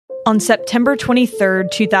On September 23,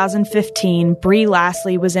 2015, Bree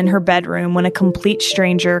Lasley was in her bedroom when a complete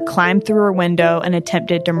stranger climbed through her window and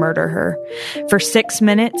attempted to murder her. For 6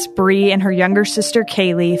 minutes, Bree and her younger sister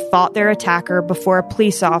Kaylee fought their attacker before a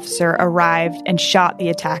police officer arrived and shot the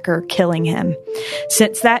attacker, killing him.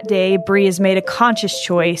 Since that day, Bree has made a conscious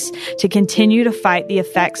choice to continue to fight the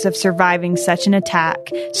effects of surviving such an attack,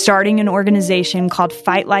 starting an organization called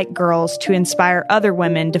Fight Like Girls to inspire other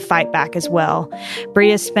women to fight back as well.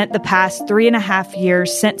 Bree has spent the past 3.5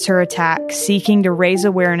 years since her attack seeking to raise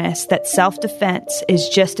awareness that self-defense is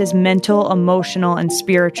just as mental, emotional, and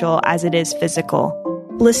spiritual as it is physical.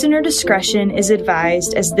 Listener discretion is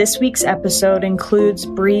advised, as this week's episode includes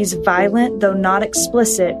Bree's violent, though not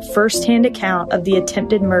explicit, first-hand account of the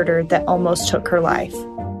attempted murder that almost took her life.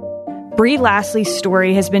 Bree Lasley's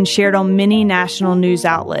story has been shared on many national news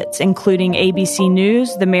outlets, including ABC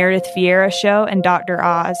News, The Meredith Vieira Show, and Dr.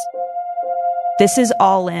 Oz. This is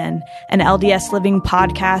All In, an LDS Living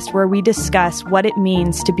podcast where we discuss what it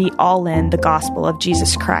means to be all in the gospel of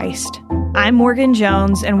Jesus Christ. I'm Morgan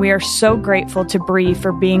Jones, and we are so grateful to Bree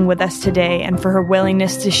for being with us today and for her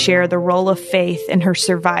willingness to share the role of faith in her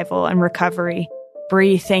survival and recovery.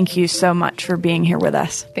 Bree, thank you so much for being here with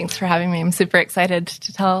us. Thanks for having me. I'm super excited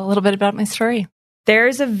to tell a little bit about my story.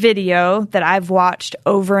 There's a video that I've watched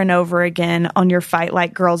over and over again on your Fight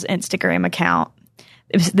Like Girls Instagram account.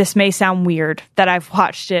 This may sound weird that I've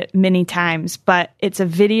watched it many times, but it's a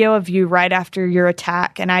video of you right after your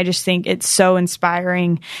attack, and I just think it's so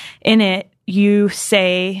inspiring. In it, you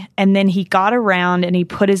say, and then he got around and he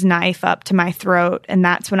put his knife up to my throat, and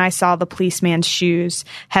that's when I saw the policeman's shoes.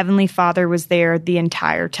 Heavenly Father was there the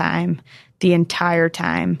entire time. The entire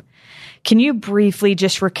time. Can you briefly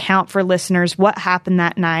just recount for listeners what happened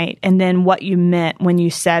that night and then what you meant when you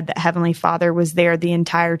said that Heavenly Father was there the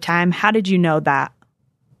entire time? How did you know that?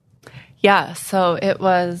 Yeah, so it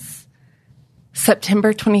was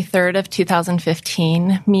September 23rd of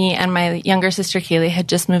 2015. Me and my younger sister Kaylee had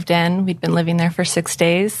just moved in. We'd been living there for 6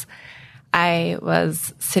 days. I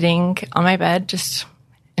was sitting on my bed, just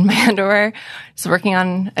in my underwear, just working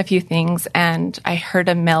on a few things, and I heard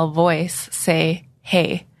a male voice say,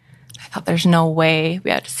 "Hey." I thought, there's no way.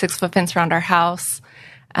 We had a 6-foot fence around our house.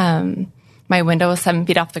 My window was 7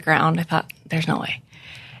 feet off the ground. I thought, there's no way.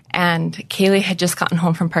 And Kaylee had just gotten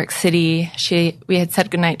home from Park City. We had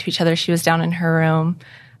said goodnight to each other. She was down in her room.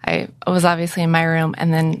 I was obviously in my room.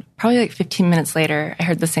 And then probably like 15 minutes later, I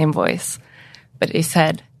heard the same voice. But he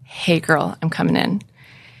said, "Hey, girl, I'm coming in."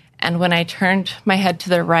 And when I turned my head to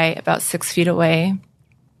the right, about 6 feet away,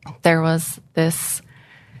 there was this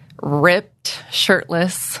ripped,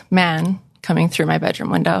 shirtless man coming through my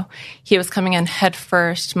bedroom window. He was coming in head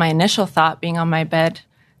first. My initial thought, being on my bed,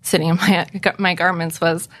 sitting in my garments,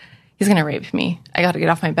 was, he's going to rape me. I got to get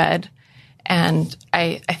off my bed. And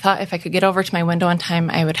I thought if I could get over to my window in time,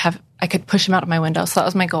 I could push him out of my window. So that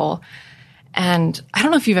was my goal. And I don't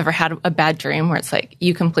know if you've ever had a bad dream where it's like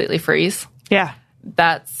you completely freeze. Yeah.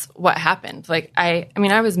 That's what happened. Like I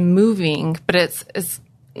was moving, but it's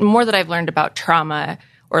more that I've learned about trauma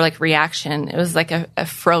or like reaction. It was like a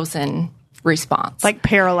frozen response. Like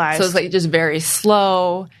paralyzed. So it was like just very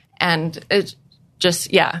slow, and it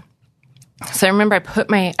just, yeah. So I remember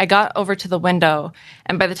I got over to the window,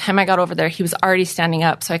 and by the time I got over there, he was already standing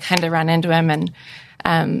up. So I kind of ran into him, and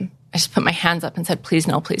I just put my hands up and said, "Please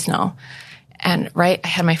no, please no." And I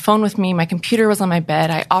had my phone with me. My computer was on my bed.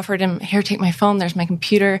 I offered him, "Here, take my phone. There's my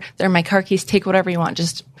computer. There are my car keys. Take whatever you want.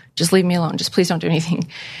 Just leave me alone. Just please don't do anything."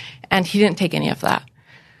 And he didn't take any of that.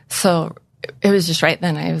 So it was just right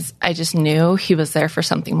then. I just knew he was there for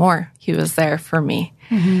something more. He was there for me.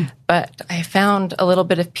 Mm-hmm. But I found a little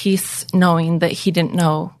bit of peace knowing that he didn't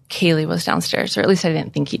know Kaylee was downstairs, or at least I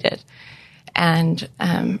didn't think he did. And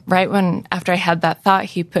after I had that thought,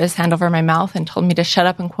 he put his hand over my mouth and told me to shut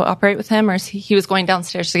up and cooperate with him, or he was going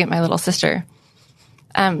downstairs to get my little sister.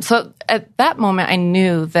 So at that moment, I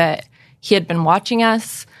knew that he had been watching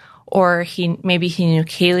us, or maybe he knew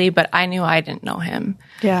Kaylee, but I knew I didn't know him.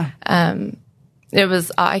 Yeah. It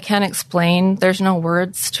was, I can't explain. There's no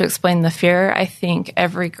words to explain the fear. I think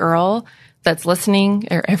every girl that's listening,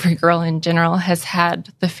 or every girl in general, has had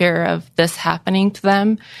the fear of this happening to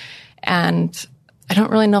them. And I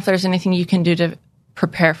don't really know if there's anything you can do to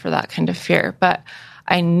prepare for that kind of fear. But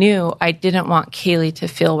I knew I didn't want Kaylee to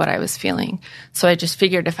feel what I was feeling. So I just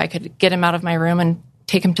figured if I could get him out of my room and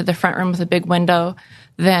take him to the front room with a big window,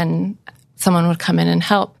 then someone would come in and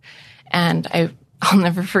help. And I'll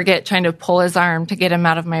never forget trying to pull his arm to get him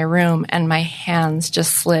out of my room, and my hands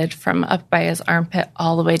just slid from up by his armpit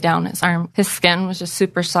all the way down his arm. His skin was just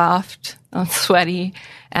super soft and sweaty,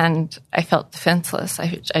 and I felt defenseless.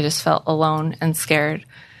 I just felt alone and scared.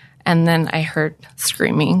 And then I heard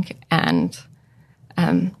screaming, and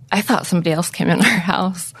I thought somebody else came in our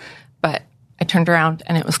house, but I turned around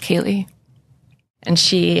and it was Kaylee. And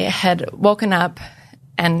she had woken up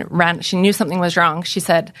and ran. She knew something was wrong. She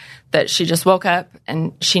said that she just woke up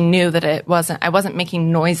and she knew that I wasn't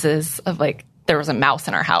making noises of like there was a mouse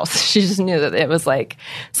in our house. She just knew that it was like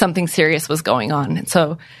something serious was going on. And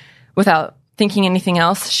so without thinking anything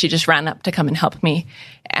else, she just ran up to come and help me.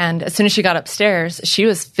 And as soon as she got upstairs, she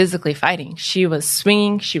was physically fighting. She was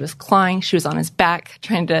swinging, she was clawing, she was on his back,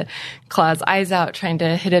 trying to claw his eyes out, trying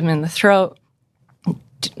to hit him in the throat,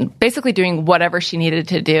 basically doing whatever she needed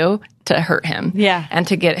to do to hurt him and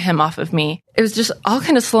to get him off of me. It was just all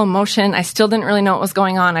kind of slow motion. I still didn't really know what was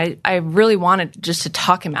going on. I really wanted just to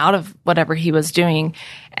talk him out of whatever he was doing.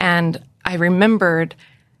 And I remembered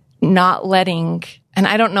not letting, and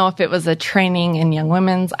I don't know if it was a training in Young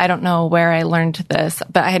Women's, I don't know where I learned this,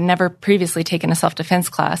 but I had never previously taken a self-defense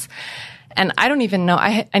class. And I don't even know,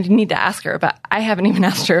 I need to ask her, but I haven't even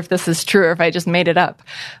asked her if this is true or if I just made it up.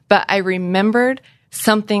 But I remembered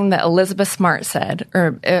something that Elizabeth Smart said,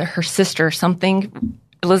 or her sister, something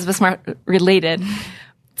Elizabeth Smart related,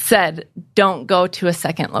 said, don't go to a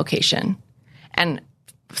second location. And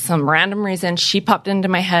for some random reason, she popped into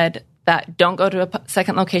my head. That don't go to a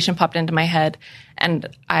second location popped into my head. And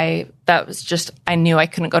I knew I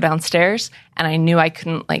couldn't go downstairs, and I knew I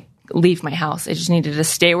couldn't like leave my house. I just needed to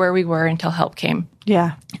stay where we were until help came.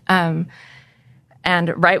 Yeah.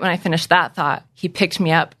 And right when I finished that thought, he picked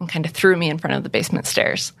me up and kind of threw me in front of the basement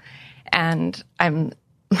stairs. And I'm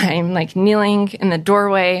like kneeling in the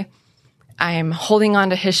doorway. I'm holding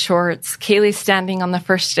onto his shorts. Kaylee's standing on the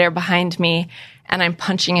first stair behind me, and I'm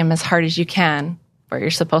punching him as hard as you can, where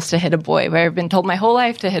you're supposed to hit a boy, where I've been told my whole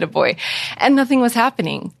life to hit a boy. And nothing was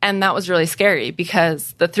happening. And that was really scary,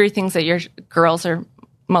 because the three things that your girls are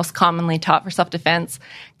most commonly taught for self-defense: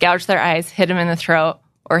 gouge their eyes, hit them in the throat,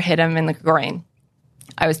 or hit them in the groin.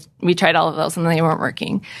 We tried all of those and they weren't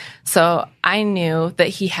working. So I knew that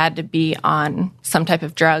he had to be on some type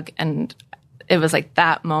of drug. And it was like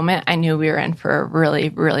that moment, I knew we were in for a really,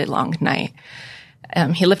 really long night.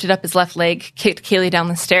 He lifted up his left leg, kicked Kaylee down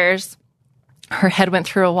the stairs. Her head went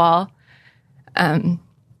through a wall.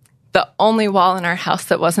 The only wall in our house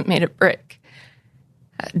that wasn't made of brick.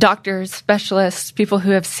 Doctors, specialists, people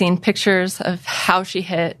who have seen pictures of how she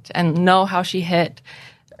hit and know how she hit.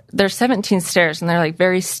 There's 17 stairs, and they're like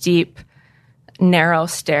very steep, narrow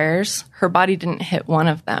stairs. Her body didn't hit one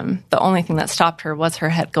of them. The only thing that stopped her was her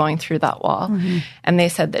head going through that wall. Mm-hmm. And they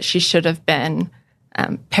said that she should have been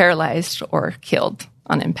paralyzed or killed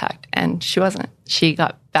on impact. And she wasn't. She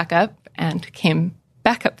got back up and came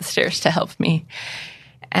back up the stairs to help me.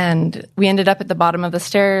 And we ended up at the bottom of the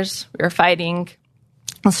stairs. We were fighting.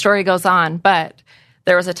 The story goes on, but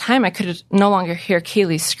there was a time I could no longer hear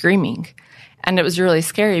Kaylee screaming. And it was really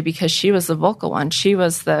scary because she was the vocal one. She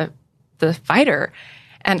was the fighter.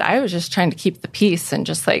 And I was just trying to keep the peace and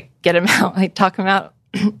just like get him out, like talk him out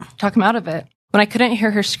of it. When I couldn't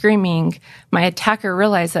hear her screaming, my attacker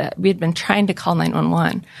realized that we had been trying to call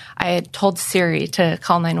 911. I had told Siri to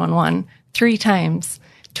call 911 3 times,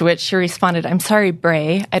 to which she responded, "I'm sorry,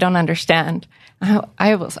 Bray, I don't understand."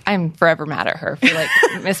 I'm forever mad at her for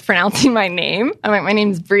like mispronouncing my name. I'm like, my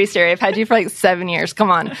name's Bree Siri. I've had you for like 7 years. Come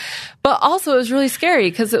on. But also it was really scary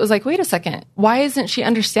because it was like, wait a second, why isn't she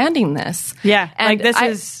understanding this? Yeah. And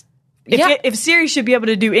like if Siri should be able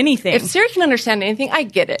to do anything. If Siri can understand anything, I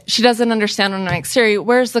get it. She doesn't understand when I'm like, Siri,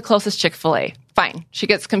 where's the closest Chick-fil-A? Fine. She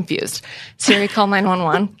gets confused. Siri, call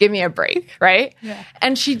 911. Give me a break. Right? Yeah.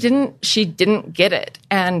 And she didn't get it.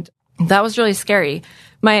 And that was really scary.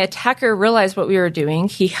 My attacker realized what we were doing.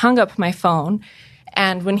 He hung up my phone.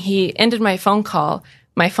 And when he ended my phone call,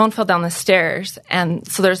 my phone fell down the stairs. And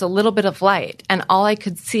so there's a little bit of light. And all I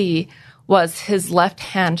could see was his left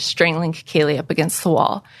hand strangling Kaylee up against the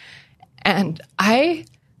wall. And I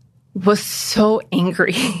was so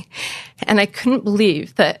angry. And I couldn't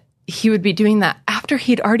believe that he would be doing that after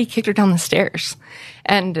he'd already kicked her down the stairs.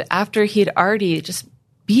 And after he'd already just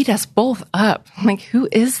beat us both up. I'm like, who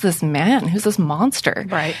is this man? Who's this monster?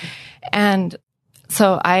 Right. And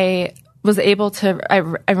so I was able to, I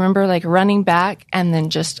remember like running back and then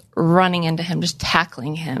just running into him, just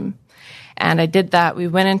tackling him. And I did that. We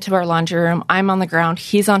went into our laundry room. I'm on the ground.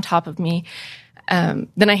 He's on top of me.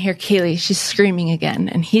 Then I hear Kaylee. She's screaming again.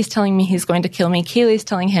 And he's telling me he's going to kill me. Kaylee's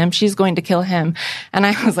telling him she's going to kill him. And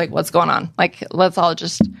I was like, what's going on? Like, let's all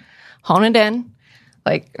just hone it in.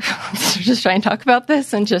 Like, just try and talk about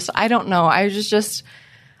this. And just, I don't know. I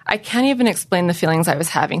can't even explain the feelings I was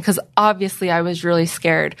having because obviously I was really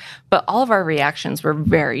scared. But all of our reactions were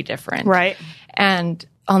very different. Right. And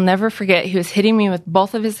I'll never forget, he was hitting me with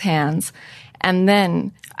both of his hands. And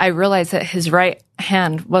then I realized that his right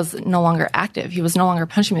hand was no longer active. He was no longer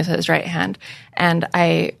punching me with his right hand. And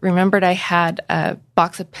I remembered I had a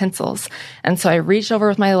box of pencils. And so I reached over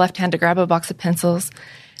with my left hand to grab a box of pencils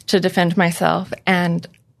to defend myself. And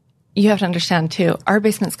you have to understand, too, our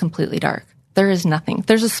basement's completely dark. There is nothing.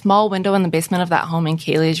 There's a small window in the basement of that home in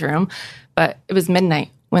Kaylee's room, but it was midnight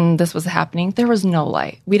when this was happening. There was no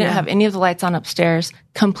light. We didn't have any of the lights on upstairs,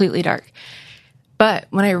 completely dark. But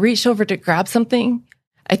when I reached over to grab something,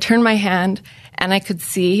 I turned my hand and I could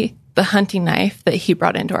see the hunting knife that he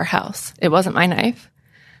brought into our house. It wasn't my knife.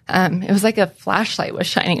 It was like a flashlight was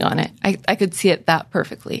shining on it. I could see it that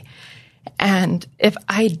perfectly. And if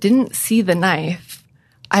I didn't see the knife,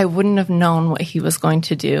 I wouldn't have known what he was going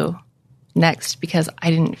to do next because I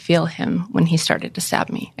didn't feel him when he started to stab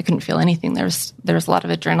me. I couldn't feel anything. There was a lot of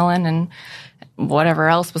adrenaline and whatever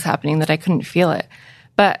else was happening that I couldn't feel it.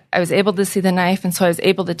 But I was able to see the knife, and so I was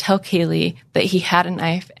able to tell Kaylee that he had a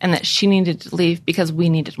knife and that she needed to leave because we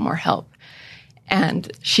needed more help. And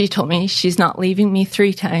she told me she's not leaving me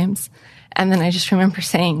 3 times. And then I just remember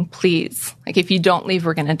saying, please, like, if you don't leave,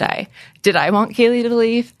 we're going to die. Did I want Kaylee to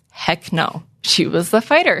leave? Heck no. She was the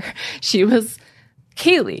fighter. She was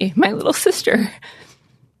Kaylee, my little sister.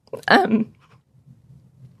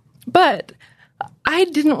 But I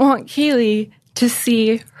didn't want Kaylee to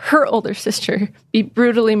see her older sister be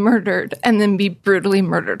brutally murdered and then be brutally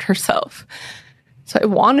murdered herself. So I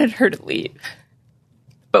wanted her to leave.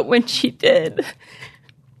 But when she did,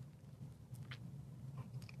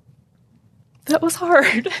 that was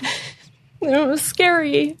hard. It was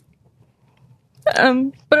scary.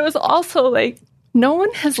 But it was also like, no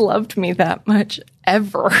one has loved me that much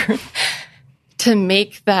ever to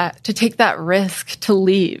take that risk to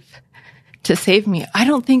leave, to save me. I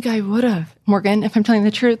don't think I would have, Morgan, if I'm telling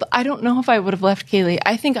the truth. I don't know if I would have left Kaylee.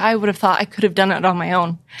 I think I would have thought I could have done it on my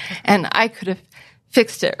own and I could have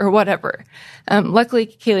fixed it or whatever. Luckily,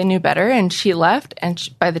 Kaylee knew better and she left. And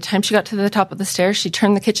by the time she got to the top of the stairs, she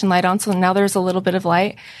turned the kitchen light on. So now there's a little bit of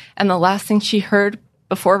light. And the last thing she heard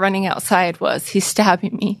before running outside was, he's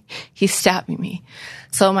stabbing me. He's stabbing me.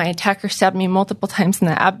 So my attacker stabbed me multiple times in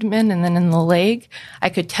the abdomen and then in the leg. I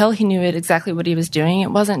could tell he knew exactly what he was doing.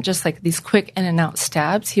 It wasn't just like these quick in and out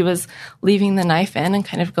stabs. He was leaving the knife in and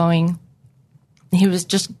kind of going, he was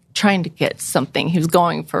just trying to get something. He was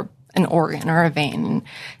going for an organ or a vein. And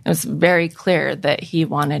it was very clear that he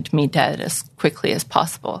wanted me dead as quickly as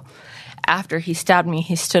possible. After he stabbed me,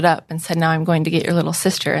 he stood up and said, now I'm going to get your little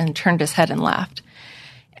sister, and turned his head and laughed.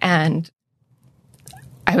 And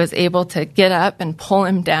I was able to get up and pull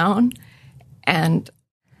him down. And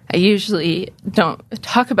I usually don't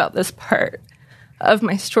talk about this part of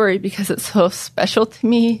my story because it's so special to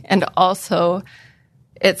me. And also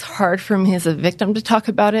it's hard for me as a victim to talk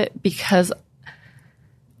about it because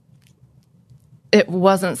it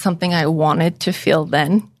wasn't something I wanted to feel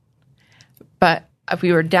then. But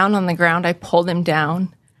we were down on the ground. I pulled him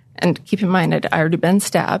down. And keep in mind, I'd already been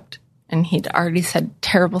stabbed. And he'd already said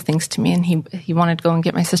terrible things to me, and he wanted to go and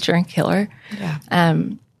get my sister and kill her. Yeah.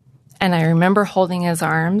 And I remember holding his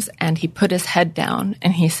arms, and he put his head down,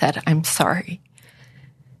 and he said, I'm sorry.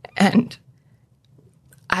 And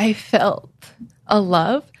I felt a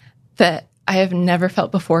love that I have never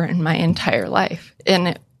felt before in my entire life.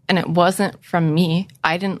 And it wasn't from me.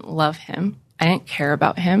 I didn't love him. I didn't care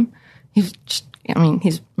about him. He's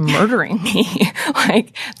murdering me.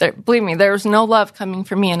 Believe me, there was no love coming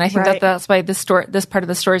from me. And I think that's why this part of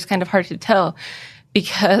the story is kind of hard to tell,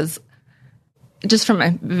 because just from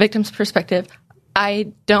a victim's perspective,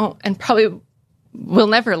 I don't and probably will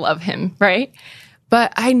never love him, right?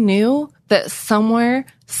 But I knew that somewhere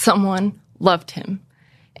someone loved him.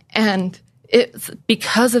 And it's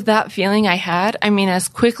because of that feeling I had. I mean, as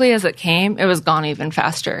quickly as it came, it was gone even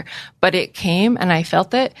faster. But it came and I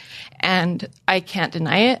felt it. And I can't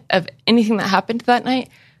deny it. Of anything that happened that night,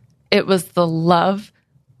 it was the love,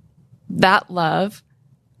 then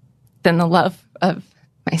the love of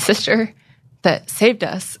my sister that saved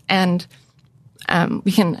us. And I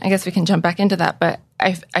guess we can jump back into that. But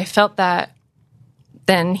I felt that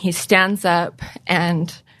then he stands up,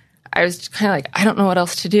 and I was kind of like, I don't know what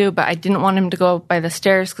else to do, but I didn't want him to go by the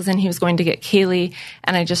stairs because then he was going to get Kaylee.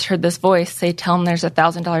 And I just heard this voice say, tell him there's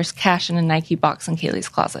 $1,000 cash in a Nike box in Kaylee's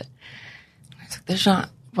closet. I was like, there's not,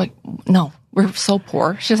 no, we're so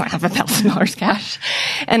poor. She doesn't have $1,000 cash.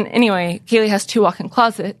 And anyway, Kaylee has 2 walk-in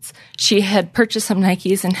closets. She had purchased some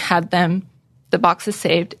Nikes and had the boxes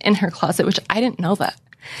saved in her closet, which I didn't know that.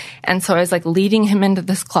 And so I was like leading him into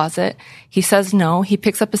this closet. He says no. He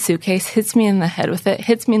picks up a suitcase, hits me in the head with it,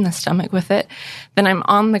 hits me in the stomach with it. Then I'm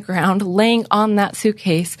on the ground laying on that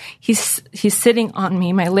suitcase. He's sitting on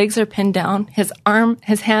me. My legs are pinned down. His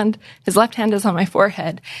left hand is on my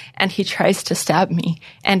forehead, and he tries to stab me,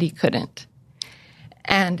 and he couldn't.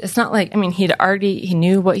 And it's not like, he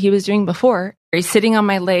knew what he was doing before. He's sitting on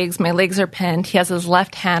my legs are pinned, he has his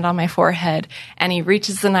left hand on my forehead, and he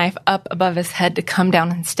reaches the knife up above his head to come down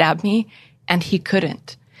and stab me, and he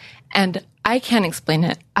couldn't. And I can't explain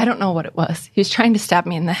it. I don't know what it was. He was trying to stab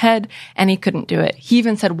me in the head, and he couldn't do it. He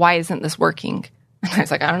even said, "Why isn't this working?" And I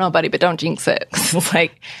was like, "I don't know, buddy, but don't jinx it." It's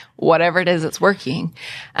like, whatever it is, it's working.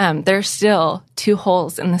 There's still 2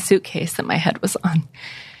 holes in the suitcase that my head was on.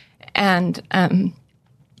 And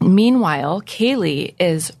meanwhile, Kaylee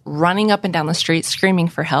is running up and down the street screaming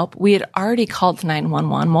for help. We had already called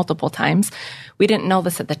 911 multiple times. We didn't know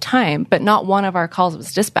this at the time, but not one of our calls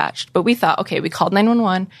was dispatched. But we thought, okay, we called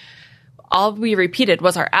 911. All we repeated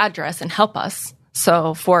was our address and help us.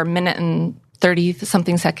 So for a minute and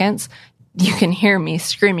 30-something seconds, you can hear me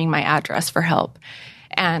screaming my address for help.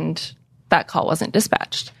 And that call wasn't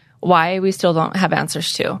dispatched. Why? We still don't have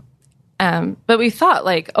answers to. But we thought,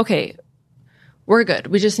 like, okay, we're good.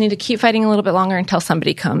 We just need to keep fighting a little bit longer until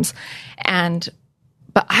somebody comes.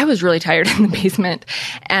 But I was really tired in the basement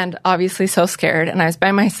and obviously so scared. And I was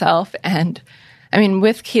by myself. And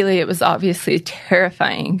with Kaylee, it was obviously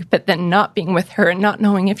terrifying. But then not being with her and not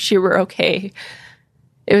knowing if she were okay,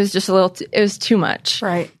 it was just it was too much.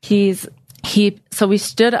 Right. So we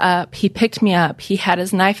stood up. He picked me up. He had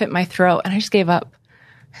his knife at my throat, and I just gave up.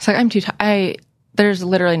 It's like, I'm too tired. There's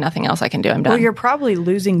literally nothing else I can do. I'm done. Well, you're probably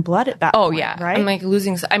losing blood at that point. Oh, yeah. Right? I'm like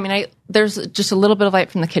losing. There's just a little bit of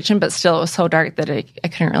light from the kitchen, but still it was so dark that I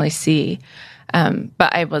couldn't really see.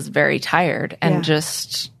 But I was very tired and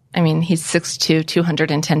he's 6'2",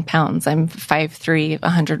 210 pounds. I'm 5'3",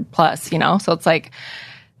 100 plus, So it's like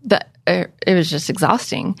it was just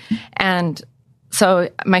exhausting. And so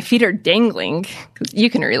my feet are dangling. You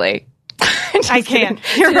can relate. I can.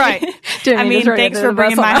 You're right. Thanks for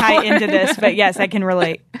bringing my height into this, but yes, I can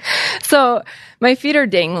relate. So my feet are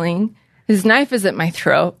dangling. His knife is at my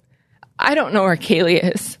throat. I don't know where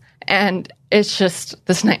Kaylee is. And it's just,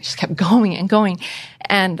 this night just kept going and going.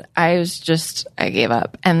 And I gave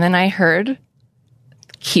up. And then I heard,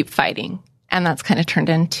 "Keep fighting." And that's kind of turned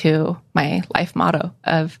into my life motto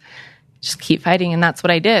of just keep fighting. And that's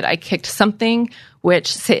what I did. I kicked something,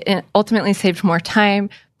 which ultimately saved more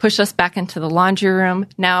time, pushed us back into the laundry room.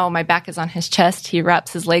 Now my back is on his chest. He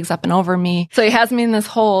wraps his legs up and over me. So he has me in this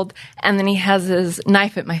hold, and then he has his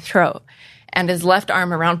knife at my throat and his left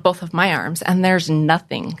arm around both of my arms, and there's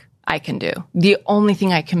nothing I can do. The only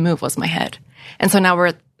thing I can move was my head. And so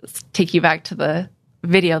now take you back to the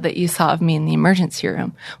video that you saw of me in the emergency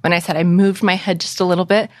room. When I said I moved my head just a little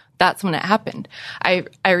bit, that's when it happened. I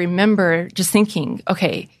remember just thinking,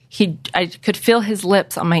 okay, I could feel his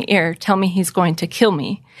lips on my ear tell me he's going to kill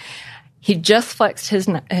me. He just flexed his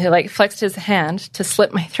hand to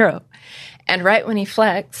slit my throat. And right when he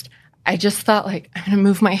flexed, I just thought, like, I'm going to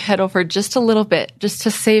move my head over just a little bit just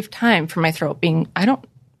to save time for my throat being, I don't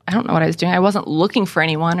know what I was doing. I wasn't looking for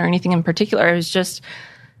anyone or anything in particular. I was just,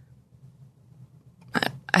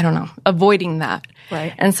 I don't know, avoiding that.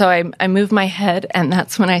 Right. And so I moved my head, and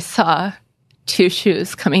that's when I saw 2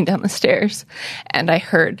 shoes coming down the stairs, and I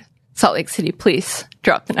heard Salt Lake City police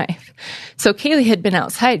drop the knife. So Kaylee had been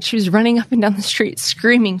outside. She was running up and down the street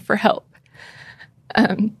screaming for help.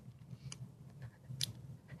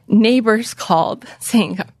 Neighbors called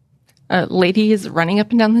saying, "A lady is running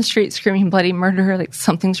up and down the street screaming bloody murder, like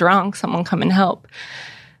something's wrong, someone come and help."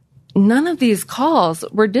 None of these calls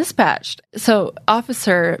were dispatched. So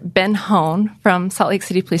Officer Ben Hone from Salt Lake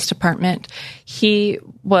City Police Department, he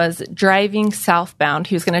was driving southbound.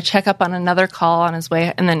 He was going to check up on another call on his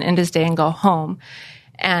way and then end his day and go home.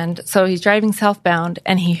 And so he's driving southbound,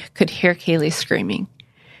 and he could hear Kaylee screaming.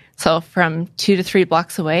 So from 2 to 3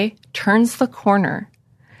 blocks away, turns the corner,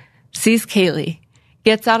 sees Kaylee,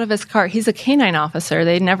 gets out of his car. He's a canine officer.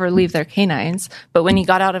 They never leave their canines. But when he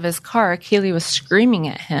got out of his car, Kaylee was screaming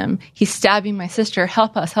at him. He's stabbing my sister.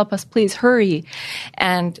 Help us, please, hurry.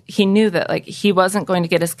 And he knew that, like, he wasn't going to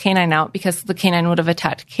get his canine out because the canine would have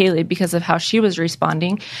attacked Kaylee because of how she was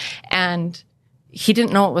responding. And he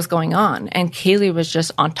didn't know what was going on. And Kaylee was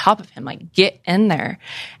just on top of him, like, get in there.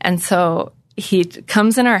 And so he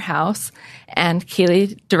comes in our house, and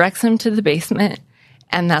Kaylee directs him to the basement.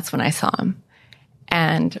 And that's when I saw him.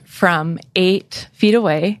 And from 8 feet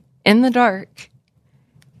away, in the dark,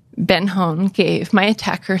 Ben Hone gave my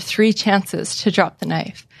attacker 3 chances to drop the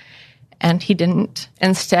knife. And he didn't.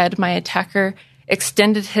 Instead, my attacker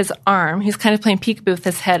extended his arm. He's kind of playing peekaboo with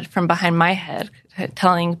his head from behind my head,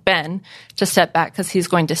 telling Ben to step back because he's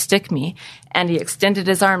going to stick me. And he extended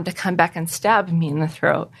his arm to come back and stab me in the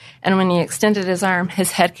throat. And when he extended his arm,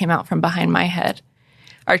 his head came out from behind my head.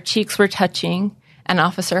 Our cheeks were touching, and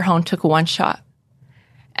Officer Hone took one shot.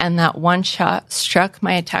 And that one shot struck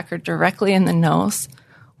my attacker directly in the nose,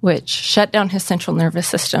 which shut down his central nervous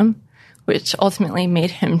system, which ultimately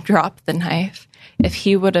made him drop the knife. If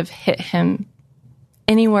he would have hit him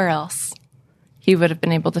anywhere else, he would have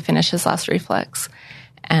been able to finish his last reflex,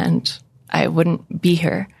 and I wouldn't be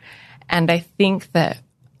here. And I think that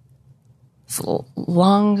it's a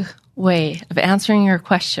long way of answering your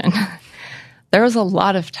question. There was a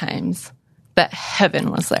lot of times that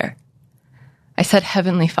heaven was there. I said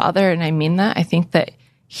Heavenly Father, and I mean that. I think that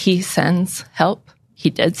he sends help. He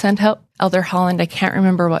did send help. Elder Holland, I can't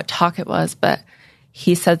remember what talk it was, but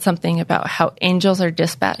he said something about how angels are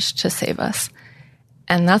dispatched to save us.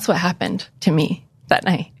 And that's what happened to me that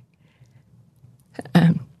night.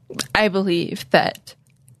 I believe that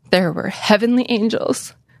there were heavenly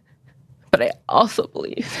angels, but I also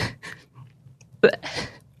believe that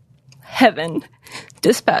heaven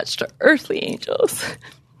dispatched earthly angels.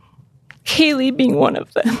 Kaylee being one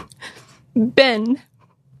of them. Ben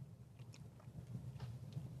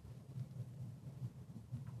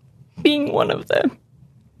being one of them.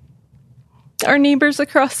 Our neighbors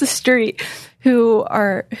across the street who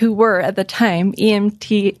were at the time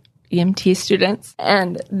EMT students,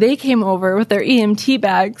 and they came over with their EMT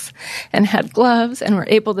bags and had gloves and were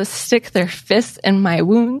able to stick their fists in my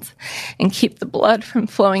wounds and keep the blood from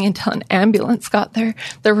flowing until an ambulance got there.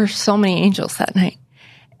 There were so many angels that night.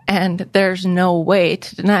 And there's no way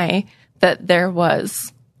to deny that there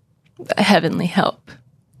was heavenly help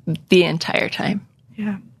the entire time.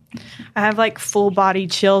 Yeah. I have like full body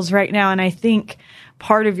chills right now. And I think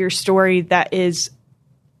part of your story that is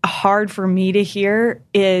hard for me to hear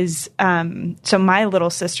is, so my little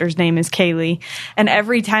sister's name is Kaylee. And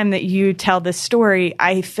every time that you tell this story,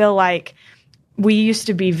 I feel like we used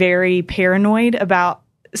to be very paranoid about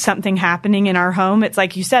something happening in our home. It's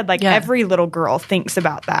like you said, like every little girl thinks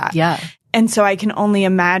about that. Yeah. And so I can only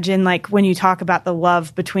imagine, like, when you talk about the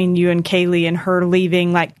love between you and Kaylee and her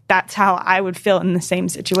leaving, like, that's how I would feel in the same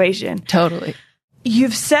situation. Totally.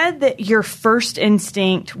 You've said that your first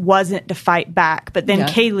instinct wasn't to fight back, but then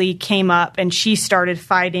Kaylee came up and she started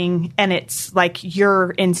fighting, and it's like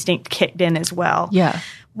your instinct kicked in as well. Yeah.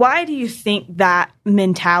 Why do you think that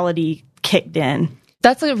mentality kicked in?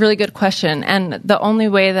 That's a really good question. And the only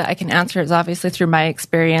way that I can answer is obviously through my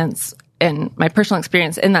experience and my personal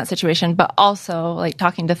experience in that situation, but also like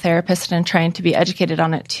talking to therapists and trying to be educated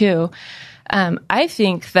on it too. I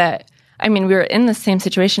think that, I mean, we were in the same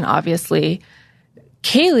situation, obviously.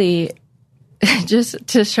 Kaylee, just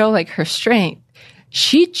to show like her strength,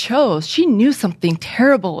 she knew something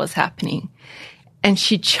terrible was happening, and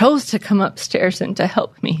she chose to come upstairs and to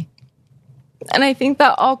help me. And I think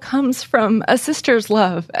that all comes from a sister's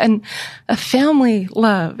love and a family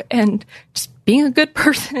love and just being a good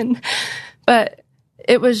person. But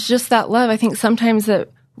it was just that love. I think sometimes that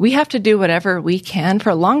we have to do whatever we can. For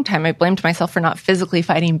a long time, I blamed myself for not physically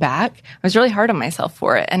fighting back. I was really hard on myself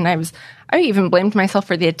for it. And I even blamed myself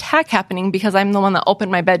for the attack happening because I'm the one that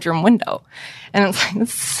opened my bedroom window. And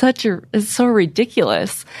it's like, it's so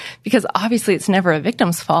ridiculous because obviously it's never a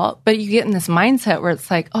victim's fault, but you get in this mindset where it's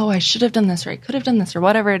like, oh, I should have done this, or I could have done this, or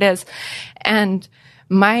whatever it is. And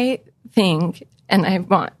my thing, and I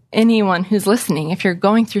want anyone who's listening, if you're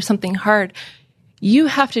going through something hard, you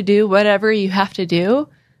have to do whatever you have to do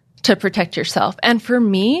to protect yourself. And for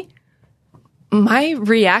me, my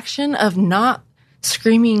reaction of not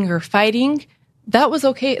screaming or fighting, that was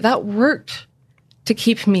okay. That worked to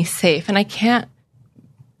keep me safe. And I can't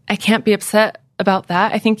be upset about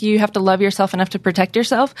that. I think you have to love yourself enough to protect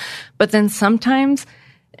yourself. But then sometimes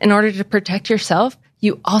in order to protect yourself,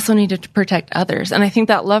 you also need to protect others. And I think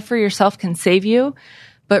that love for yourself can save you.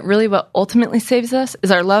 But really what ultimately saves us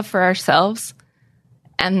is our love for ourselves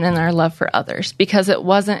and then our love for others. Because it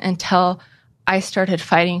wasn't until I started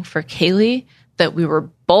fighting for Kaylee that we were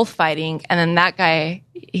both fighting. And then that guy,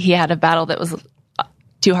 he had a battle that was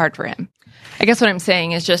too hard for him. I guess what I'm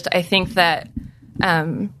saying is just, I think that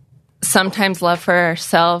sometimes love for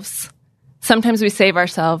ourselves, sometimes we save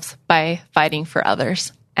ourselves by fighting for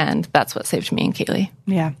others. And that's what saved me and Kaylee.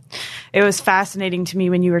 Yeah. It was fascinating to me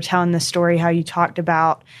when you were telling the story, how you talked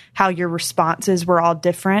about how your responses were all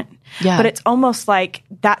different. Yeah. But it's almost like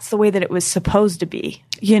that's the way that it was supposed to be.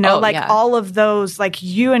 You know, all of those, like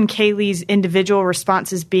you and Kaylee's individual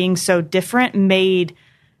responses being so different made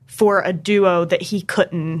for a duo that he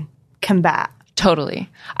couldn't combat. Totally.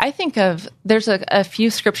 I think there's a few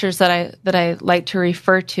scriptures that I like to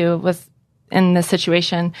refer to in this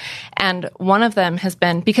situation. And one of them has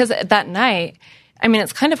been, because that night, I mean,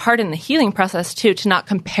 it's kind of hard in the healing process too, to not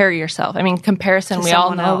compare yourself. I mean, comparison, we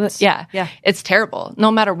all know that, yeah, it's terrible. No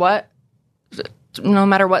matter what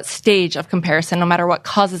stage of comparison, no matter what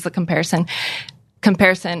causes the comparison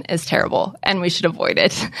is terrible and we should avoid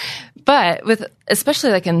it. But especially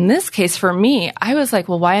like in this case for me, I was like,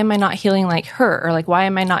 well, why am I not healing like her? Or like, why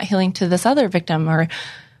am I not healing to this other victim? Or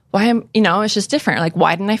it's just different. Like,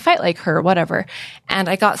 why didn't I fight like her? Whatever. And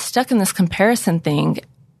I got stuck in this comparison thing.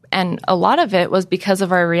 And a lot of it was because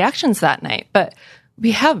of our reactions that night. But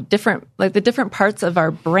we have the different parts of our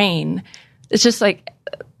brain. It's just like,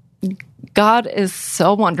 God is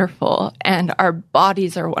so wonderful and our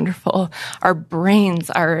bodies are wonderful. Our brains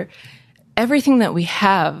are everything that we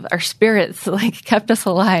have, our spirits like kept us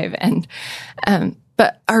alive. And,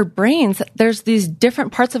 but our brains, there's these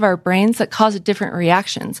different parts of our brains that cause different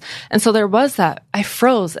reactions. And so there was that I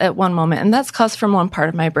froze at one moment, and that's caused from one part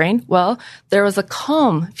of my brain. Well, there was a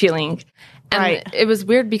calm feeling. And it was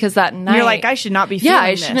weird because that night, you're like, I should not be feeling this. Yeah,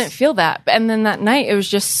 I shouldn't feel that. And then that night, it was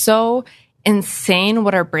just so insane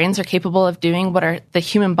what our brains are capable of doing, what the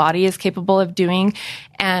human body is capable of doing.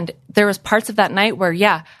 And there was parts of that night where,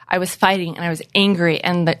 I was fighting and I was angry,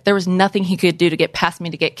 and there was nothing he could do to get past me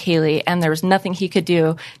to get Kaylee, and there was nothing he could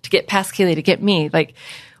do to get past Kaylee to get me. Like,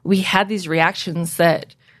 we had these reactions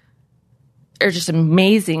that are just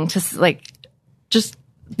amazing, just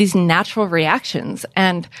these natural reactions.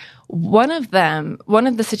 And one of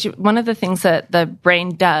the things that the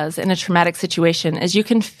brain does in a traumatic situation is you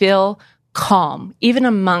can feel calm, even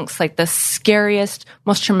amongst like the scariest,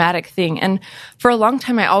 most traumatic thing. And for a long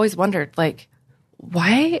time, I always wondered, like,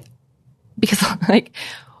 why? Because like,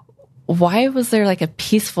 why was there like a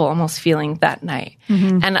peaceful almost feeling that night?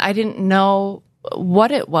 Mm-hmm. And I didn't know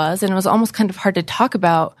what it was. And it was almost kind of hard to talk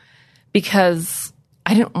about because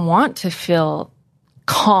I didn't want to feel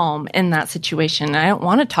calm in that situation. And I don't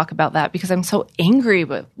want to talk about that because I'm so angry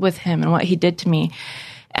with him and what he did to me.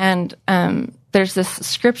 And, there's this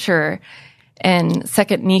scripture in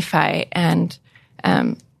 2 Nephi and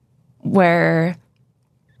where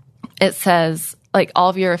it says, like, all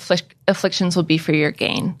of your afflictions will be for your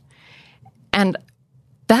gain. And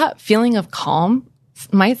that feeling of calm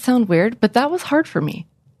might sound weird, but that was hard for me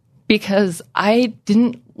because I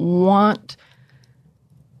didn't want...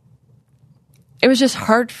 It was just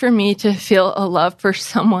hard for me to feel a love for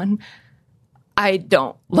someone I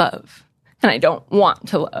don't love and I don't want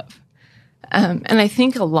to love. And I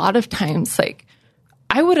think a lot of times, like,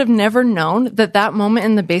 I would have never known that moment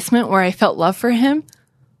in the basement where I felt love for him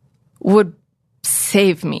would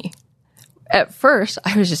save me. At first,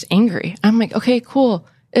 I was just angry. I'm like, okay, cool.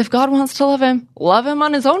 If God wants to love him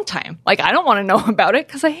on his own time. Like, I don't want to know about it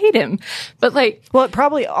because I hate him. But like... Well, it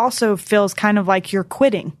probably also feels kind of like you're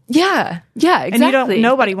quitting. Yeah, exactly. And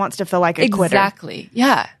nobody wants to feel like a quitter. Exactly.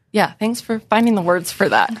 Yeah. Thanks for finding the words for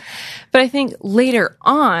that. But I think later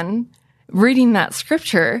on, reading that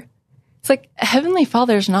scripture, it's like Heavenly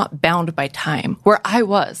Father is not bound by time, where I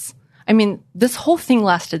was. I mean, this whole thing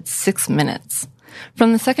lasted 6 minutes.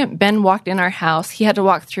 From the second Ben walked in our house, he had to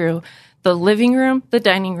walk through the living room, the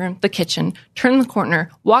dining room, the kitchen, turn the corner,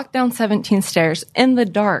 walk down 17 stairs in the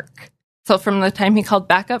dark. So from the time he called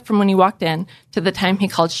backup from when he walked in to the time he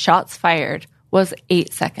called shots fired was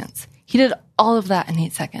 8 seconds. He did all of that in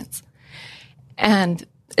 8 seconds. And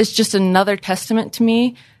it's just another testament to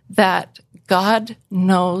me that God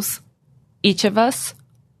knows each of us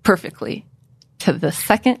perfectly, to the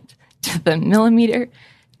second, to the millimeter,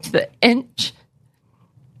 to the inch,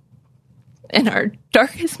 in our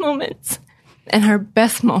darkest moments and our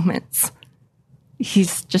best moments.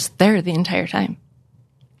 He's just there the entire time.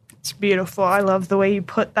 It's beautiful. I love the way you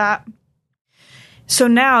put that. So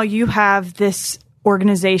now you have this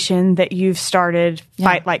organization that you've started,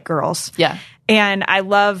 Fight Like Girls. Yeah. And I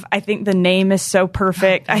think the name is so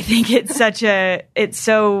perfect. I think it's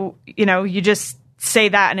so, you just say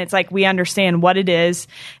that and it's like, we understand what it is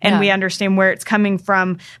and we understand where it's coming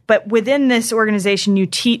from. But within this organization, you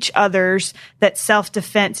teach others that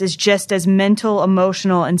self-defense is just as mental,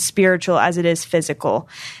 emotional, and spiritual as it is physical.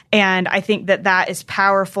 And I think that is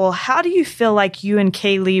powerful. How do you feel like you and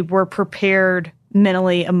Kaylee were prepared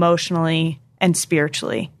mentally, emotionally, and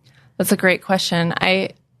spiritually? That's a great question.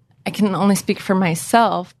 I can only speak for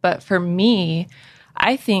myself, but for me,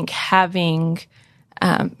 I think having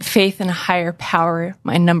faith in a higher power,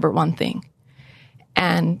 my number one thing.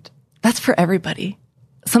 And that's for everybody.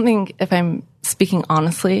 Something, if I'm speaking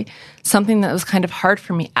honestly, something that was kind of hard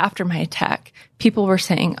for me after my attack. People were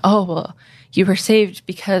saying, oh, well, you were saved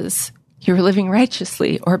because you were living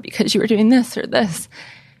righteously, or because you were doing this or this.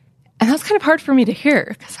 And that was kind of hard for me to hear,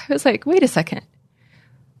 because I was like, wait a second.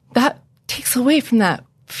 That takes away from that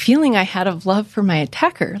feeling I had of love for my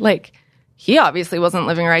attacker. Like, he obviously wasn't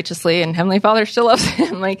living righteously, and Heavenly Father still loves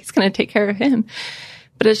him. Like, he's going to take care of him.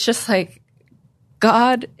 But it's just like,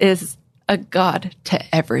 God is a God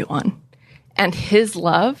to everyone. And his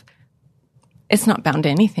love, it's not bound to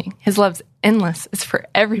anything. His love's endless. It's for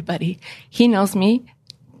everybody. He knows me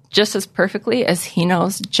just as perfectly as he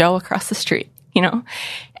knows Joe across the street, you know?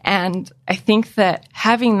 And I think that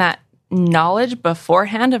having that knowledge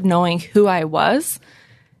beforehand of knowing who I was,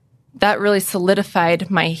 that really solidified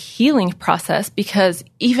my healing process, because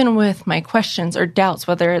even with my questions or doubts,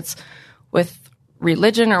 whether it's with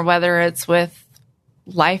religion or whether it's with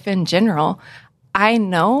life in general, I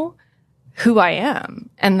know who I am,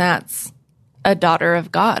 and that's a daughter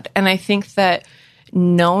of God. And I think that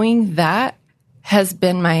knowing that has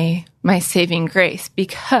been my saving grace,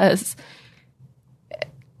 because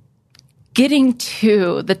getting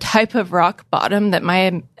to the type of rock bottom that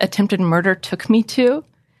my attempted murder took me to,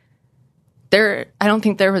 I don't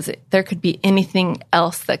think there could be anything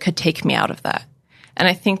else that could take me out of that. And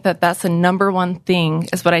I think that that's the number one thing,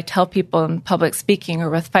 is what I tell people in public speaking or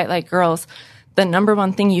with Fight Like Girls. The number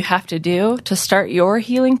one thing you have to do to start your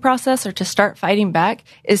healing process or to start fighting back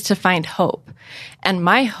is to find hope. And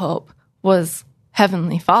my hope was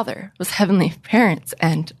Heavenly Father, was Heavenly Parents,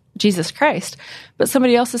 and Jesus Christ. But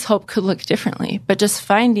somebody else's hope could look differently. But just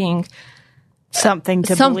finding something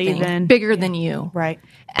to believe in, bigger than you. Right.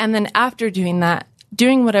 And then after doing that,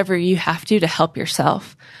 doing whatever you have to help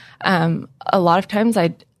yourself. A lot of times,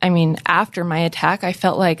 after my attack, I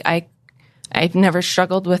felt like I've never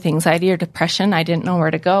struggled with anxiety or depression. I didn't know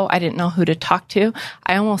where to go. I didn't know who to talk to.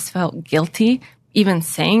 I almost felt guilty even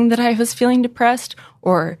saying that I was feeling depressed,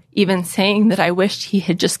 or even saying that I wished he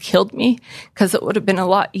had just killed me, because it would have been a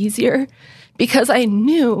lot easier, because I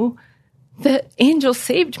knew that Angel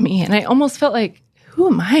saved me. And I almost felt like, who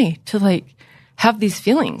am I to have these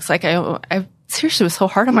feelings? Like I seriously was so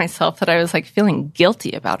hard on myself that I was feeling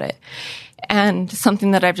guilty about it. And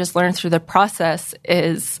something that I've just learned through the process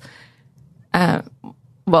is,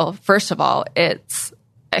 first of all,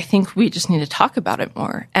 I think we just need to talk about it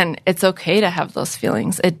more. And it's okay to have those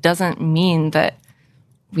feelings. It doesn't mean that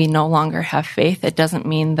we no longer have faith. It doesn't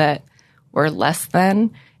mean that we're less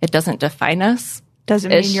than. It doesn't define us. Doesn't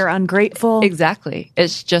mean you're ungrateful. Exactly.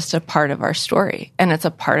 It's just a part of our story. And it's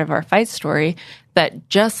a part of our fight story, that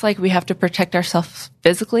just like we have to protect ourselves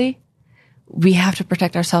physically, we have to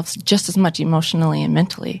protect ourselves just as much emotionally and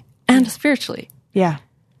mentally and spiritually. Yeah,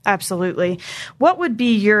 absolutely. What would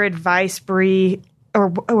be your advice, Bree, or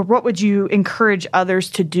what would you encourage others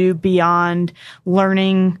to do beyond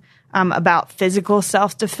learning about physical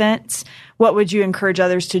self-defense? What would you encourage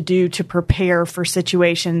others to do to prepare for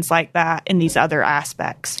situations like that in these other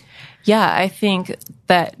aspects? Yeah, I think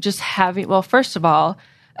that just first of all,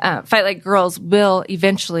 Fight Like Girls will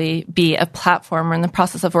eventually be a platform. We're in the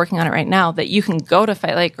process of working on it right now, that you can go to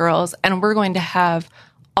Fight Like Girls, and we're going to have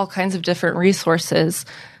all kinds of different resources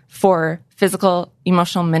for physical,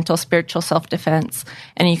 emotional, mental, spiritual self-defense.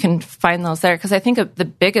 And you can find those there. Because I think the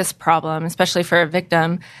biggest problem, especially for a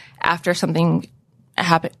victim after something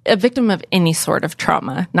happened, a victim of any sort of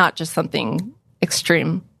trauma, not just something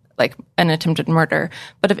extreme like an attempted murder,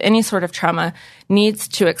 but of any sort of trauma, needs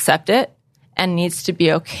to accept it and needs to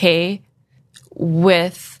be okay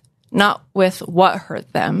with, not with what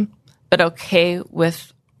hurt them, but okay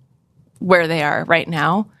with where they are right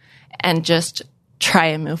now, and just try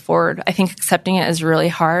and move forward. I think accepting it is really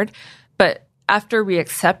hard, but after we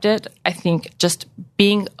accept it, I think just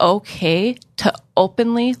being okay to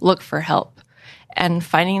openly look for help and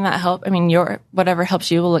finding that help. Whatever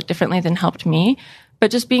helps you will look differently than helped me,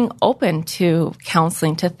 but just being open to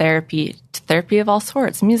counseling, to therapy of all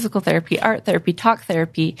sorts, musical therapy, art therapy, talk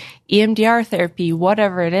therapy, EMDR therapy,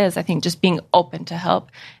 whatever it is. I think just being open to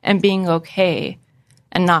help and being okay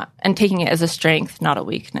and taking it as a strength, not a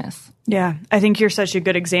weakness. Yeah, I think you're such a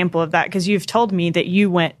good example of that, because you've told me that you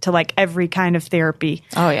went to every kind of therapy.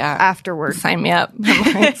 Oh yeah, afterward. Sign me up.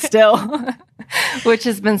 Still, which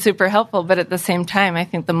has been super helpful. But at the same time, I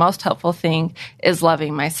think the most helpful thing is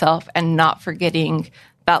loving myself and not forgetting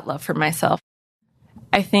that love for myself.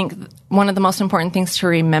 I think one of the most important things to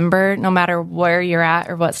remember, no matter where you're at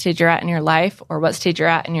or what stage you're at in your life or what stage you're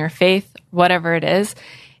at in your faith, whatever it is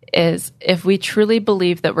if we truly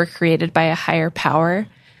believe that we're created by a higher power,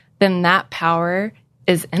 then that power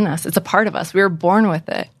is in us. It's a part of us. We were born with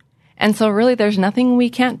it. And so really there's nothing we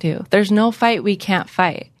can't do. There's no fight we can't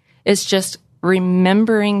fight. It's just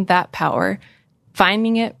remembering that power,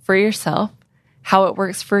 finding it for yourself, how it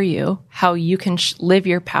works for you, how you can live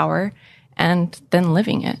your power, and then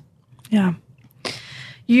living it. Yeah.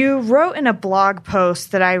 You wrote in a blog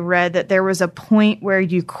post that I read that there was a point where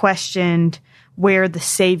you questioned where the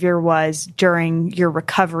Savior was during your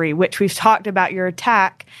recovery, which we've talked about your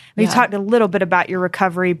attack. We've talked a little bit about your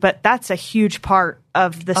recovery, but that's a huge part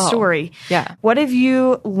of the story. Yeah. What have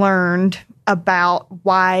you learned about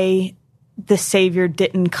why the Savior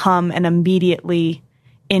didn't come and immediately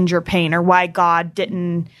end your pain, or why God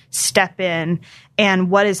didn't step in, and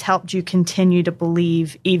what has helped you continue to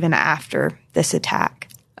believe even after this attack?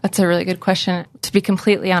 That's a really good question. To be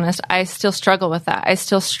completely honest, I still struggle with that. I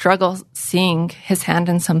still struggle seeing his hand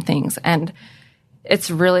in some things. And it's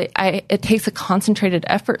really, it takes a concentrated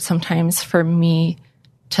effort sometimes for me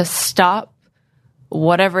to stop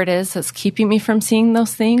whatever it is that's keeping me from seeing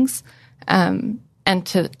those things, and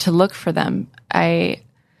to look for them. A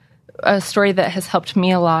story that has helped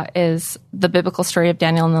me a lot is the biblical story of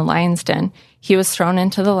Daniel in the lion's den. He was thrown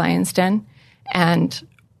into the lion's den, and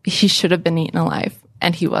he should have been eaten alive,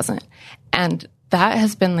 and he wasn't. And that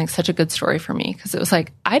has been like such a good story for me, because it was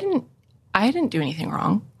like, I didn't do anything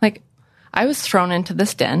wrong. Like, I was thrown into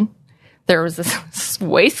this den. There was this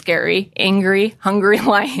way scary, angry, hungry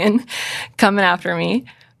lion coming after me.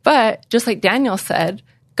 But just like Daniel said,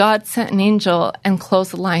 God sent an angel and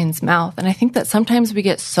closed the lion's mouth. And I think that sometimes we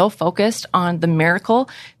get so focused on the miracle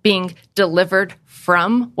being delivered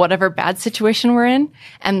from whatever bad situation we're in,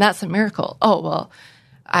 and that's a miracle. Oh, well,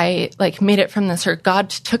 I made it from this, or God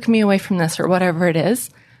took me away from this, or whatever it is.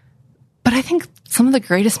 But I think some of the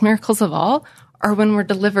greatest miracles of all are when we're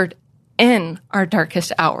delivered in our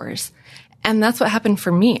darkest hours. And that's what happened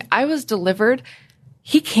for me. I was delivered.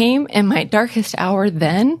 He came in my darkest hour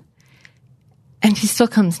then, and he still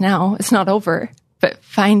comes now. It's not over, but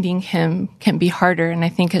finding him can be harder. And I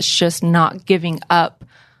think it's just not giving up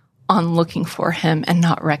on looking for him and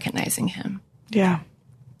not recognizing him. Yeah,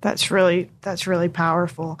 that's really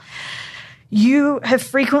powerful. You have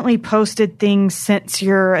frequently posted things since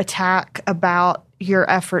your attack about your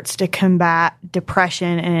efforts to combat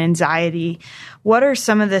depression and anxiety. What are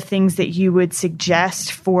some of the things that you would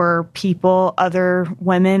suggest for people, other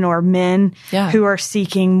women or men, who are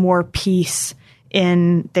seeking more peace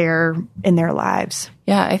in their lives?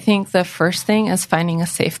 Yeah, I think the first thing is finding a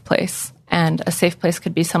safe place. And a safe place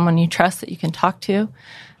could be someone you trust that you can talk to.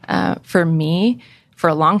 For me, for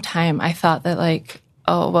a long time, I thought that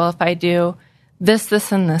if I do this,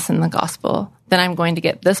 and this in the gospel, then I'm going to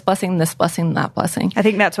get this blessing, that blessing. I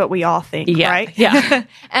think that's what we all think, right? Yeah.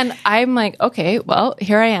 And I'm like, okay, well,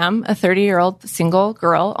 here I am, a 30-year-old single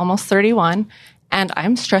girl, almost 31, and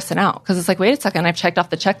I'm stressing out because it's like, wait a second, I've checked off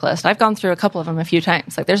the checklist. I've gone through a couple of them a few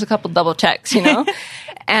times. Like, there's a couple double checks,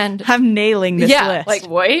 And I'm nailing this list. Like,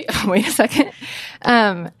 wait a second.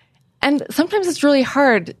 And sometimes it's really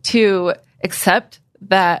hard to accept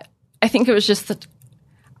that. I think it was just that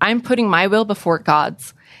I'm putting my will before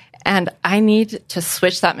God's. And I need to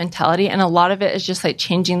switch that mentality. And a lot of it is just like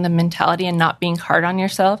changing the mentality and not being hard on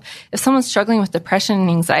yourself. If someone's struggling with depression and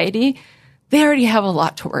anxiety, they already have a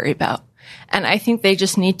lot to worry about. And I think they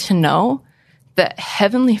just need to know that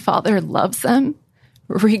Heavenly Father loves them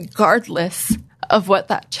regardless of what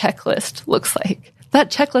that checklist looks like.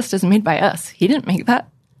 That checklist is made by us. He didn't make that.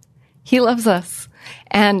 He loves us.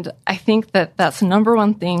 And I think that that's number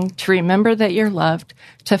one thing, to remember that you're loved,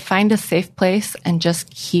 to find a safe place and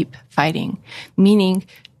just keep fighting. Meaning,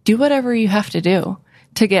 do whatever you have to do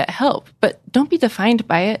to get help, but don't be defined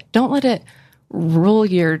by it. Don't let it rule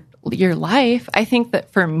your life. I think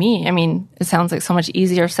that for me, it sounds like so much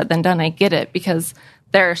easier said than done. I get it, because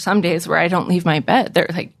there are some days where I don't leave my bed. There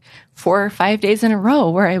are like 4 or 5 days in a row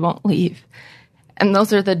where I won't leave. And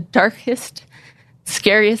those are the darkest,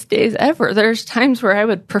 scariest days ever. There's times where I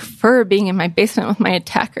would prefer being in my basement with my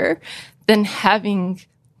attacker than having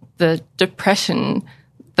the depression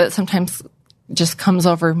that sometimes just comes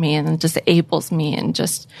over me and disables me, and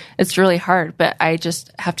just, it's really hard. But I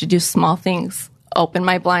just have to do small things, open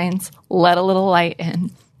my blinds, let a little light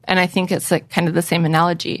in. And I think it's like kind of the same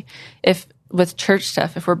analogy. If with church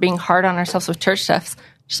stuff, if we're being hard on ourselves with church stuff,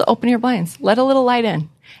 just open your blinds, let a little light in,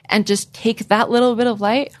 and just take that little bit of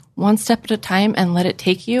light one step at a time and let it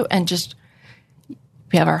take you. And just,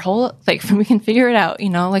 we have our whole, we can figure it out,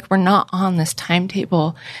 we're not on this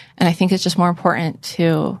timetable. And I think it's just more important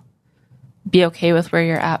to be okay with where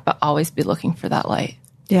you're at, but always be looking for that light.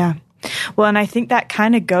 Yeah. Well, and I think that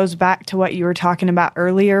kind of goes back to what you were talking about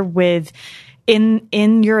earlier with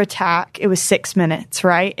in your attack, it was 6 minutes,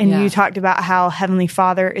 right? And you talked about how Heavenly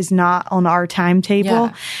Father is not on our timetable.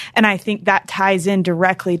 Yeah. And I think that ties in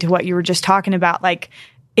directly to what you were just talking about. Like,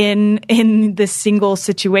 in this single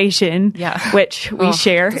situation, which we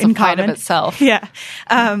share in common. Of itself. Yeah.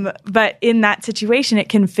 But in that situation, it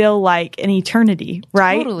can feel like an eternity,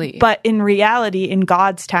 right? Totally. But in reality, in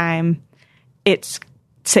God's time, it's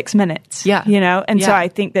 6 minutes. Yeah. And so I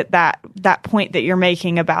think that point that you're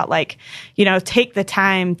making about like, take the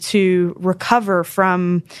time to recover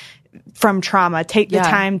from trauma, take the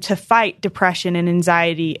time to fight depression and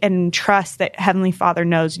anxiety, and trust that Heavenly Father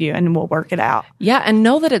knows you and will work it out. Yeah. And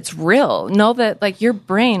know that it's real. Know that like your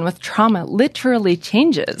brain with trauma literally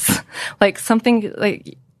changes. Like something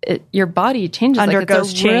like your body changes.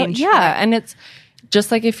 Undergoes change. Yeah. And it's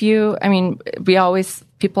just like people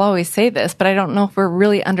always say this, but I don't know if we're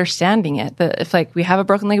really understanding it. That if like we have a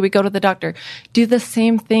broken leg, we go to the doctor. Do the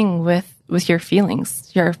same thing with your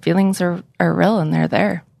feelings. Your feelings are real and they're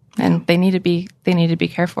there. And they need to be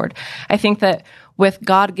cared for. I think that with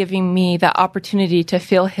God giving me the opportunity to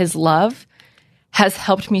feel His love has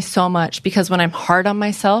helped me so much, because when I'm hard on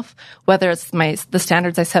myself, whether it's the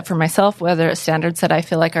standards I set for myself, whether it's standards that I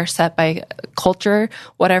feel like are set by culture,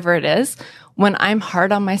 whatever it is, when I'm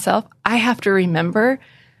hard on myself, I have to remember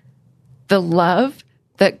the love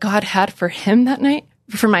that God had for him that night,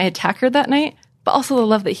 for my attacker that night, but also the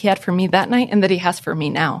love that He had for me that night and that He has for me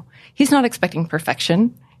now. He's not expecting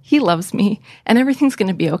perfection. He loves me and everything's going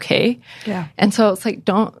to be okay. Yeah. And so it's like,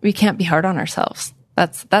 we can't be hard on ourselves.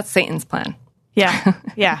 That's Satan's plan. Yeah.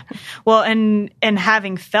 Yeah. Well, and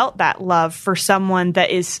having felt that love for someone that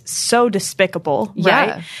is so despicable,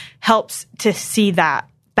 right, helps to see that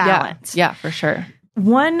balance. Yeah, for sure.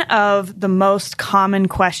 One of the most common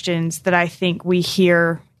questions that I think we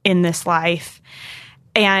hear in this life,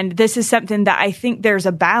 and this is something that I think there's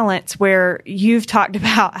a balance where you've talked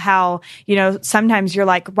about how, sometimes you're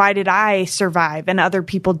like, why did I survive and other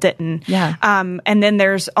people didn't? Yeah. And then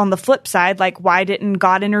there's on the flip side, like, why didn't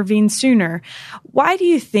God intervene sooner? Why do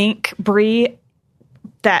you think, Bree,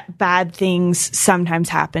 that bad things sometimes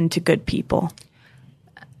happen to good people?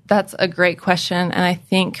 That's a great question. And I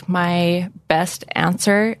think my best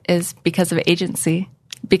answer is because of agency,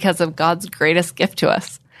 because of God's greatest gift to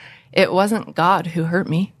us. It wasn't God who hurt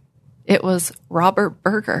me. It was Robert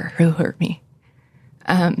Berger who hurt me.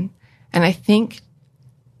 And I think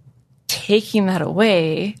taking that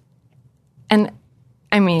away, and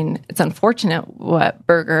I mean, it's unfortunate what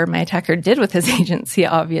Berger, my attacker, did with his agency,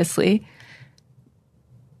 obviously.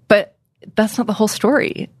 But that's not the whole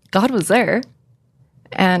story. God was there.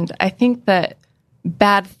 And I think that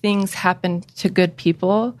bad things happen to good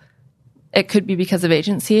people. It could be because of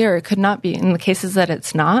agency, or it could not be. In the cases that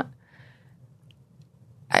it's not,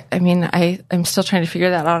 I'm still trying to figure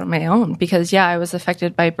that out on my own, because, I was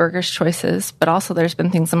affected by Berger's choices, but also there's been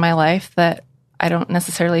things in my life that I don't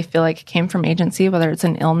necessarily feel like came from agency, whether it's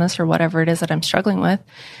an illness or whatever it is that I'm struggling with.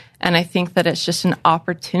 And I think that it's just an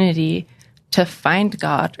opportunity to find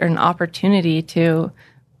God, or an opportunity to,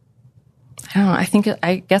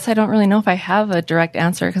 I guess I don't really know if I have a direct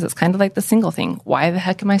answer, because it's kind of like the single thing. Why the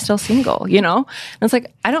heck am I still single? And it's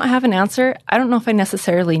like, I don't have an answer. I don't know if I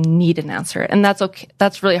necessarily need an answer. And that's okay.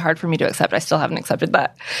 That's really hard for me to accept. I still haven't accepted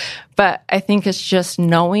that. But I think it's just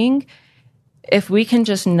knowing, if we can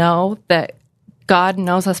just know that God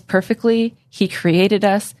knows us perfectly, He created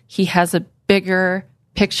us, He has a bigger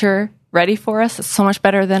picture ready for us. It's so much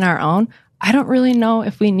better than our own. I don't really know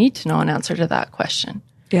if we need to know an answer to that question.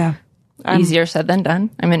 Yeah. Easier said than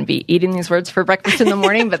done. I'm going to be eating these words for breakfast in the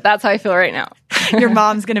morning, but that's how I feel right now. Your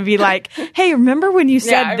mom's going to be like, hey, remember when you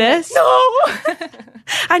said this? No!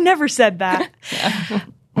 I never said that. Yeah.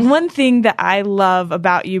 One thing that I love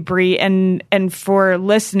about you, Bree, and for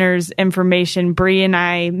listeners' information, Bree and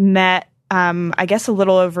I met, I guess a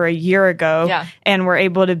little over a year ago, and were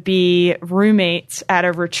able to be roommates at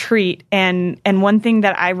a retreat. And one thing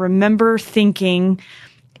that I remember thinking,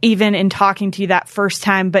 even in talking to you that first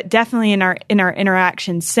time, but definitely in our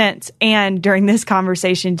interaction since, and during this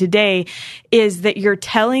conversation today, is that you're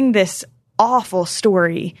telling this awful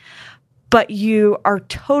story, but you are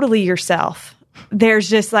totally yourself. There's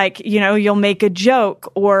just like, you'll make a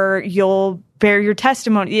joke or you'll bear your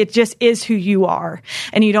testimony. It just is who you are,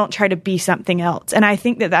 and you don't try to be something else. And I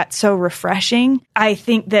think that that's so refreshing. I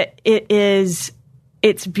think that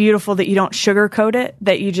it's beautiful that you don't sugarcoat it,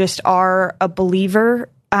 that you just are a believer.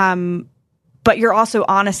 But you're also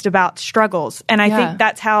honest about struggles. And I think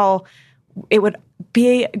that's how it would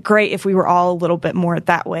be great if we were all a little bit more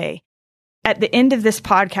that way. At the end of this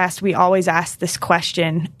podcast, we always ask this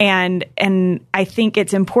question. And I think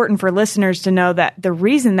it's important for listeners to know that the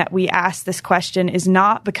reason that we ask this question is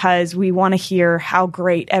not because we want to hear how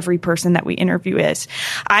great every person that we interview is.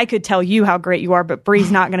 I could tell you how great you are, but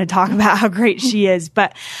Bree's not going to talk about how great she is.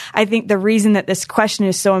 But I think the reason that this question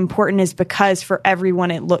is so important is because for everyone,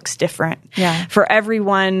 it looks different. Yeah. For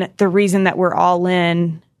everyone, the reason that we're all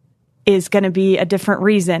in is going to be a different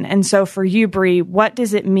reason. And so for you, Bree, what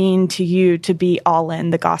does it mean to you to be all in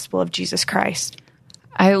the gospel of Jesus Christ?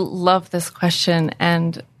 I love this question,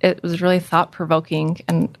 and it was really thought-provoking.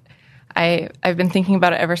 And I've been thinking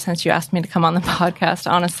about it ever since you asked me to come on the podcast,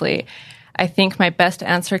 honestly. I think my best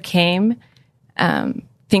answer came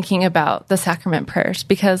thinking about the sacrament prayers,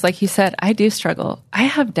 because like you said, I do struggle. I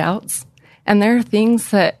have doubts, and there are things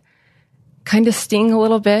that kind of sting a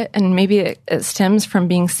little bit, and maybe it stems from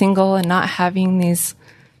being single and not having these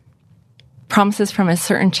promises from a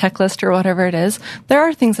certain checklist or whatever it is. There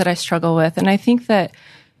are things that I struggle with, and I think that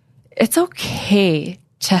it's okay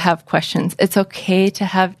to have questions. It's okay to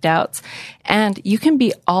have doubts, and you can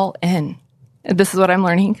be all in. This is what I'm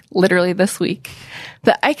learning literally this week,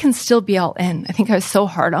 that I can still be all in. I think I was so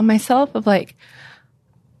hard on myself of I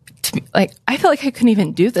feel like I couldn't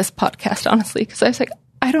even do this podcast, honestly, because I was like,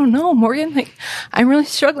 I don't know, Morgan, I'm really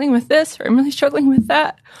struggling with this, or I'm really struggling with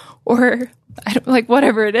that, or I don't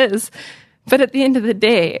whatever it is. But at the end of the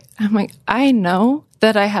day, I'm like, I know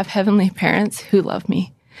that I have heavenly parents who love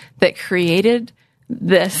me, that created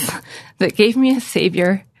this, that gave me a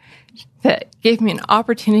savior, that gave me an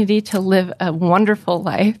opportunity to live a wonderful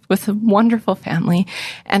life with a wonderful family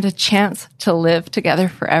and a chance to live together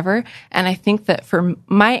forever. And I think that for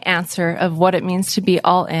my answer of what it means to be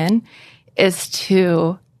all in is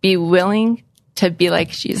to be willing to be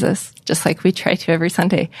like Jesus, just like we try to every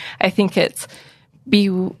Sunday. I think it's be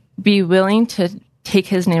willing to take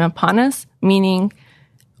his name upon us, meaning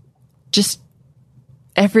just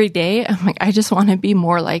every day, I'm like, I just want to be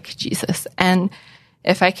more like Jesus. And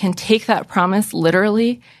if I can take that promise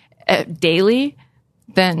literally daily,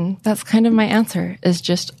 then that's kind of my answer, is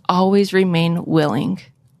just always remain willing.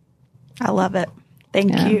 I love it.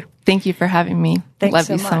 Thank you. Thank you for having me. Thanks love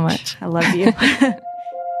you so much. I love you.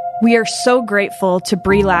 We are so grateful to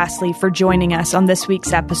Bree Lasley for joining us on this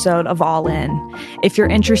week's episode of All In. If you're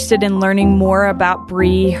interested in learning more about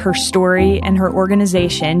Bree, her story, and her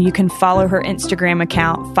organization, you can follow her Instagram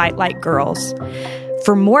account, Fight Like Girls.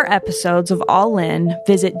 For more episodes of All In,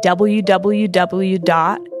 visit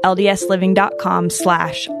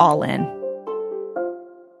www.ldsliving.com/allin.